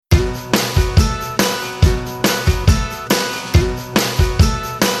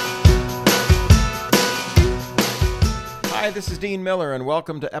Hi, this is Dean Miller, and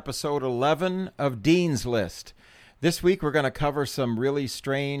welcome to episode 11 of Dean's List. This week, we're going to cover some really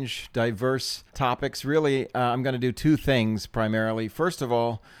strange, diverse topics. Really, I'm going to do two things primarily. First of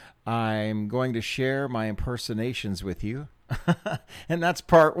all, I'm going to share my impersonations with you. And that's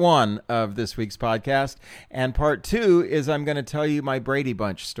part one of this week's podcast. And part two is I'm going to tell you my Brady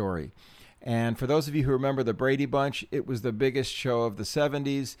Bunch story. And for those of you who remember the Brady Bunch, it was the biggest show of the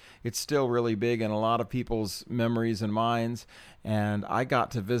 70s. It's still really big in a lot of people's memories and minds. And I got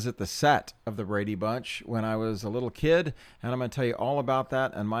to visit the set of the Brady Bunch when I was a little kid. And I'm going to tell you all about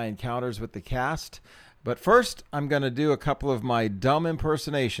that and my encounters with the cast. But first, I'm going to do a couple of my dumb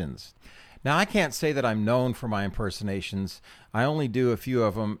impersonations. Now, I can't say that I'm known for my impersonations. I only do a few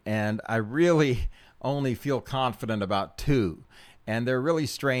of them, and I really only feel confident about two. And they're really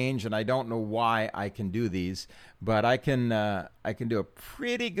strange, and I don't know why I can do these, but I can do a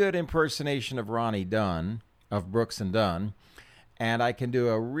pretty good impersonation of Ronnie Dunn, of Brooks and Dunn, and I can do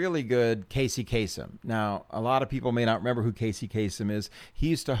a really good Casey Kasem. Now, a lot of people may not remember who Casey Kasem is. He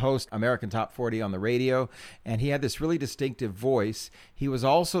used to host American Top 40 on the radio, and he had this really distinctive voice. He was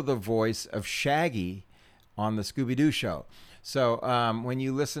also the voice of Shaggy on the Scooby-Doo show. So when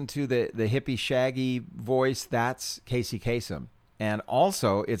you listen to the hippie Shaggy voice, that's Casey Kasem. And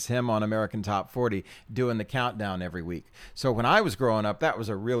also, it's him on American Top 40 doing the countdown every week. So when I was growing up, that was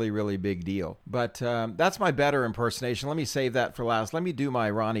a really, really big deal. But that's my better impersonation. Let me save that for last. Let me do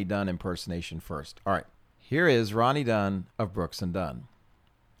my Ronnie Dunn impersonation first. All right. Here is Ronnie Dunn of Brooks and Dunn.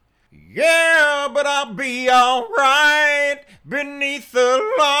 Yeah, but I'll be all right beneath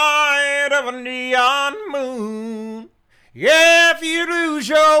the light of a neon moon. Yeah, if you lose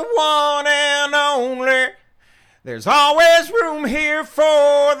your one and only, there's always room here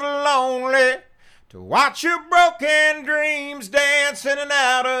for the lonely to watch your broken dreams dance in and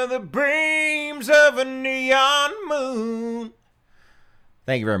out of the beams of a neon moon.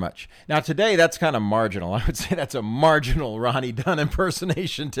 Thank you very much. Now, today, that's kind of marginal. I would say that's a marginal Ronnie Dunn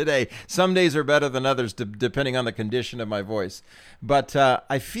impersonation today. Some days are better than others, depending on the condition of my voice. But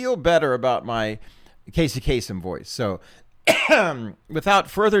I feel better about my Casey Kasem voice. So without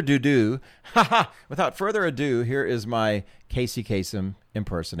further ado, here is my Casey Kasem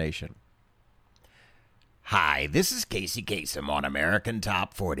impersonation. Hi, this is Casey Kasem on American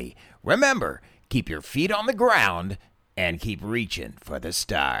Top 40. Remember, keep your feet on the ground and keep reaching for the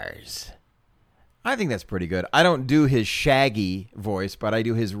stars. I think that's pretty good. I don't do his Shaggy voice, but I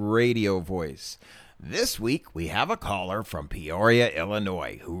do his radio voice. This week, we have a caller from Peoria,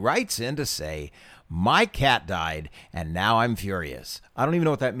 Illinois, who writes in to say, "My cat died, and now I'm furious." I don't even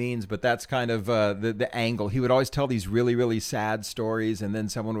know what that means, but that's kind of the angle. He would always tell these really, really sad stories, and then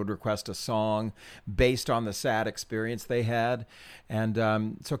someone would request a song based on the sad experience they had. And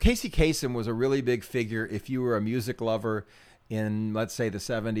so Casey Kasem was a really big figure if you were a music lover in, let's say, the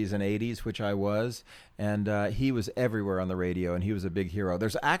 70s and 80s, which I was. And he was everywhere on the radio, and he was a big hero.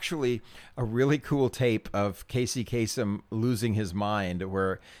 There's actually a really cool tape of Casey Kasem losing his mind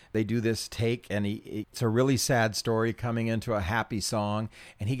where they do this take, and it's a really sad story coming into a happy song,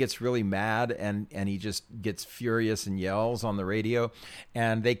 and he gets really mad, and he just gets furious and yells on the radio.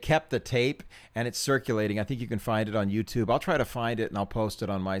 And they kept the tape, and it's circulating. I think you can find it on YouTube. I'll try to find it, and I'll post it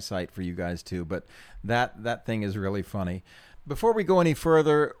on my site for you guys too. But that thing is really funny. Before we go any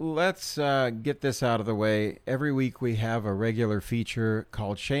further, let's get this out of the way. Every week we have a regular feature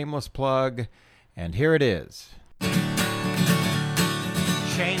called Shameless Plug, and here it is.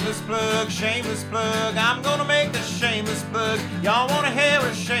 Shameless plug, I'm gonna make a shameless plug. Y'all wanna hear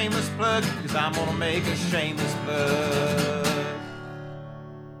a shameless plug? Cause I'm gonna make a shameless plug.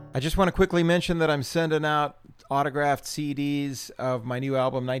 I just want to quickly mention that I'm sending out autographed CDs of my new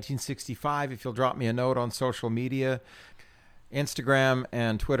album, 1965. If you'll drop me a note on social media, Instagram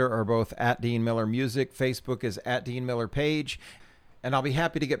and Twitter are both at Dean Miller Music. Facebook is at Dean Miller Page. And I'll be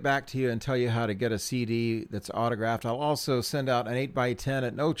happy to get back to you and tell you how to get a CD that's autographed. I'll also send out an 8x10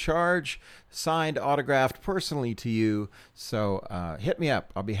 at no charge, signed, autographed personally to you. So hit me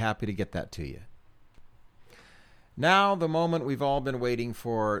up. I'll be happy to get that to you. Now, the moment we've all been waiting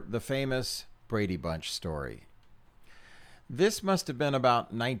for, the famous Brady Bunch story. This must have been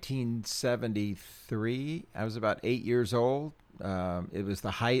about 1973. I was about 8 years old. It was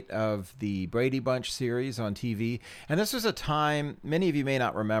the height of the Brady Bunch series on TV. And this was a time, many of you may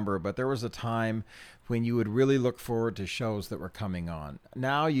not remember, but there was a time when you would really look forward to shows that were coming on.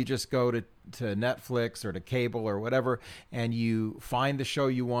 Now you just go to Netflix or to cable or whatever, and you find the show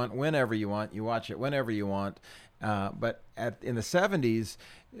you want whenever you want. You watch it whenever you want. But in the 70s,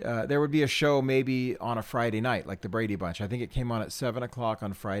 there would be a show maybe on a Friday night, like the Brady Bunch. I think it came on at 7 o'clock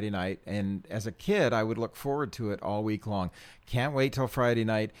on Friday night. And as a kid, I would look forward to it all week long. Can't wait till Friday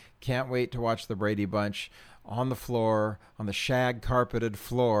night. Can't wait to watch the Brady Bunch on the floor, on the shag carpeted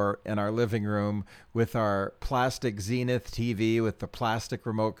floor in our living room with our plastic Zenith TV with the plastic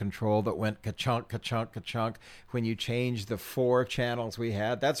remote control that went ka-chunk, ka-chunk, ka-chunk when you changed the 4 channels we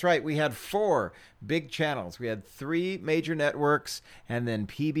had. That's right, we had 4 big channels. We had 3 major networks and then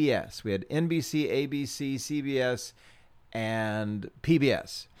PBS. We had NBC, ABC, CBS, and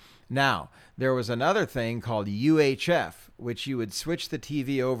PBS. Now, there was another thing called UHF, which you would switch the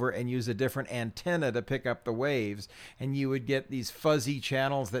TV over and use a different antenna to pick up the waves, and you would get these fuzzy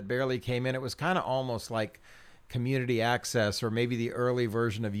channels that barely came in. It was kind of almost like community access or maybe the early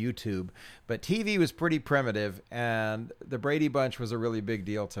version of YouTube. But TV was pretty primitive, and the Brady Bunch was a really big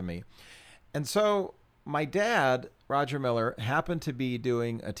deal to me. And so my dad, Roger Miller, happened to be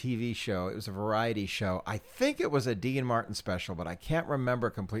doing a TV show. It was a variety show. I think it was a Dean Martin special, but I can't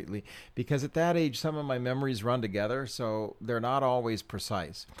remember completely because at that age, some of my memories run together, so they're not always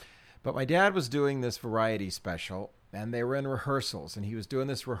precise. But my dad was doing this variety special, and they were in rehearsals, and he was doing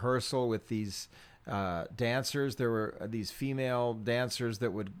this rehearsal with these dancers. There were these female dancers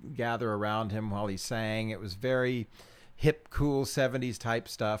that would gather around him while he sang. It was very hip, cool 70s type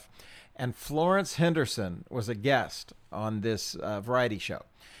stuff. And Florence Henderson was a guest on this variety show.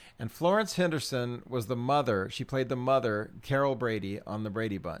 And Florence Henderson was the mother. She played the mother, Carol Brady, on the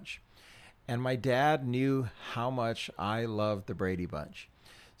Brady Bunch. And my dad knew how much I loved the Brady Bunch.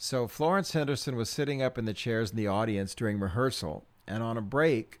 So Florence Henderson was sitting up in the chairs in the audience during rehearsal. And on a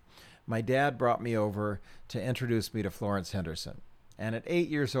break, my dad brought me over to introduce me to Florence Henderson. And at 8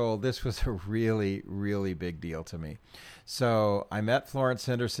 years old, this was a really, really big deal to me. So I met Florence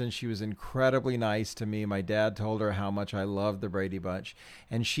Henderson. She was incredibly nice to me. My dad told her how much I loved the Brady Bunch.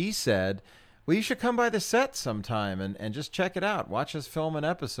 And she said, well, you should come by the set sometime and just check it out. Watch us film an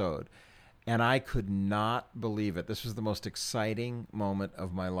episode. And I could not believe it. This was the most exciting moment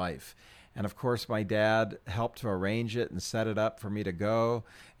of my life. And of course, my dad helped to arrange it and set it up for me to go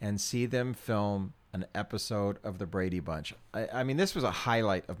and see them film an episode of the Brady Bunch. I mean, this was a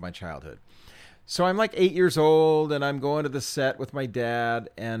highlight of my childhood. So I'm like 8 years old, and I'm going to the set with my dad,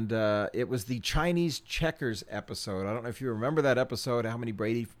 and it was the Chinese checkers episode. I don't know if you remember that episode, how many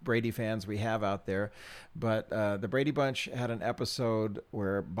Brady fans we have out there, but the Brady Bunch had an episode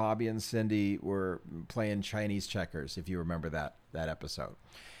where Bobby and Cindy were playing Chinese checkers, if you remember that episode.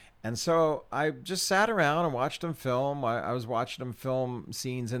 And so I just sat around and watched them film. I was watching them film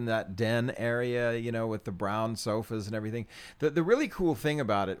scenes in that den area, you know, with the brown sofas and everything. The really cool thing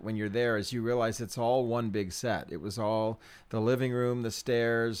about it when you're there is you realize it's all one big set. It was all the living room, the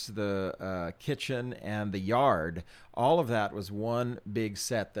stairs, the kitchen, and the yard. All of that was one big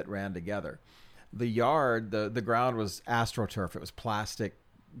set that ran together. The yard, the ground was AstroTurf. It was plastic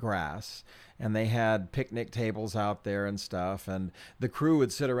grass, and they had picnic tables out there and stuff, and the crew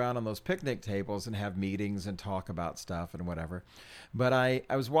would sit around on those picnic tables and have meetings and talk about stuff and whatever. But I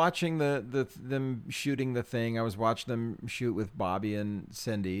was watching them shooting the thing. I was watching them shoot with Bobby and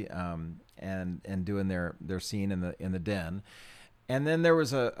Cindy and doing their scene in the den. And then there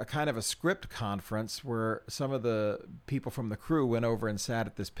was a kind of a script conference where some of the people from the crew went over and sat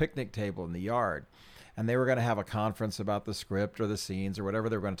at this picnic table in the yard. And they were going to have a conference about the script or the scenes or whatever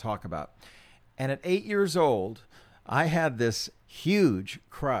they were going to talk about. And at 8 years old, I had this huge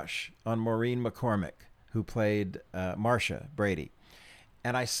crush on Maureen McCormick, who played Marcia Brady.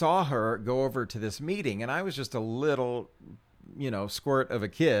 And I saw her go over to this meeting, and I was just a little, squirt of a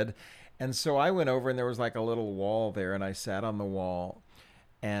kid. And so I went over, and there was like a little wall there, and I sat on the wall.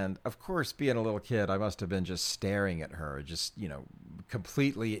 And of course, being a little kid, I must have been just staring at her, just,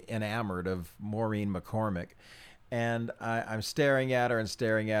 completely enamored of Maureen McCormick. And I'm staring at her,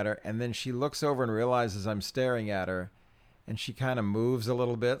 and then she looks over and realizes I'm staring at her, and she kind of moves a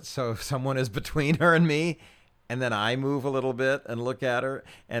little bit, so someone is between her and me, and then I move a little bit and look at her,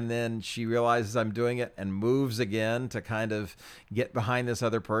 and then she realizes I'm doing it and moves again to kind of get behind this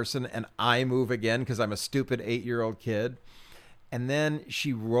other person, and I move again because I'm a stupid 8-year-old kid. And then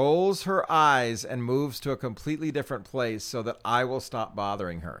she rolls her eyes and moves to a completely different place so that I will stop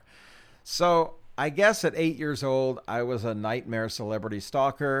bothering her. So I guess at 8 years old, I was a nightmare celebrity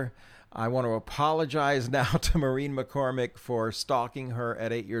stalker. I want to apologize now to Maureen McCormick for stalking her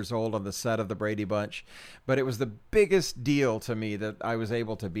at 8 years old on the set of the Brady Bunch. But it was the biggest deal to me that I was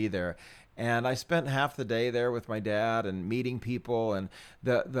able to be there. And I spent half the day there with my dad and meeting people. And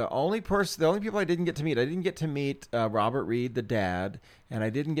the only people I didn't get to meet Robert Reed, the dad, and I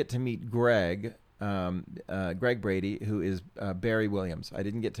didn't get to meet Greg, Greg Brady, who is Barry Williams. I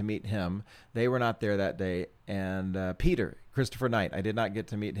didn't get to meet him. They were not there that day. And Peter, Christopher Knight, I did not get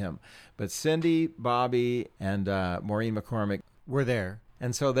to meet him. But Cindy, Bobby, and Maureen McCormick were there.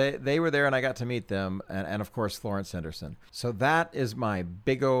 And so they were there, and I got to meet them, and of course, Florence Henderson. So that is my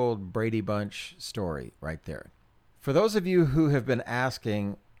big old Brady Bunch story right there. For those of you who have been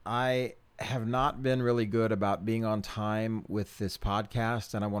asking, I have not been really good about being on time with this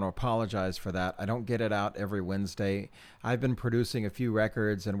podcast, and I want to apologize for that. I don't get it out every Wednesday. I've been producing a few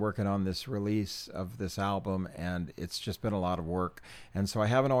records and working on this release of this album, and it's just been a lot of work. And so I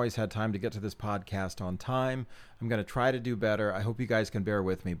haven't always had time to get to this podcast on time. I'm going to try to do better. I hope you guys can bear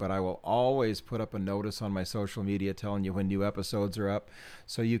with me, but I will always put up a notice on my social media telling you when new episodes are up,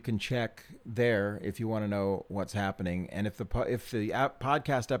 so you can check there if you want to know what's happening. And if the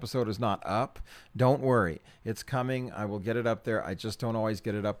podcast episode is not up, don't worry. It's coming. I will get it up there. I just don't always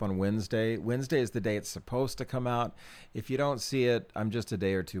get it up on Wednesday. Wednesday is the day it's supposed to come out. If you don't see it, I'm just a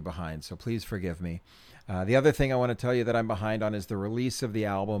day or two behind, so please forgive me. The other thing I want to tell you that I'm behind on is the release of the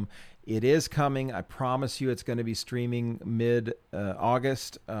album. It is coming. I promise you it's going to be streaming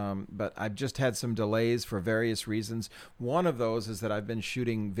mid-August, but I've just had some delays for various reasons. One of those is that I've been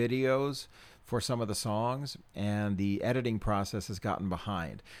shooting videos for some of the songs, and the editing process has gotten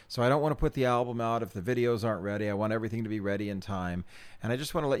behind. So I don't want to put the album out if the videos aren't ready. I want everything to be ready in time, and I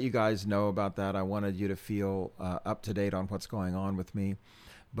just want to let you guys know about that. I wanted you to feel up to date on what's going on with me.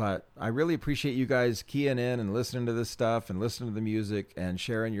 But I really appreciate you guys keying in and listening to this stuff and listening to the music and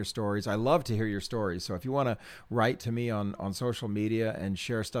sharing your stories. I love to hear your stories. So if you want to write to me on social media and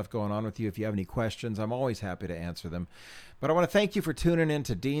share stuff going on with you, if you have any questions, I'm always happy to answer them. But I want to thank you for tuning in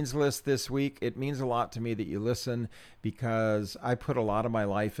to Dean's List this week. It means a lot to me that you listen, because I put a lot of my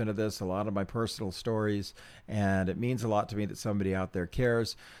life into this, a lot of my personal stories, and it means a lot to me that somebody out there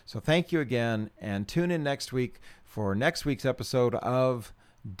cares. So thank you again, and tune in next week for next week's episode of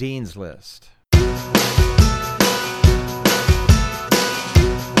Dean's List.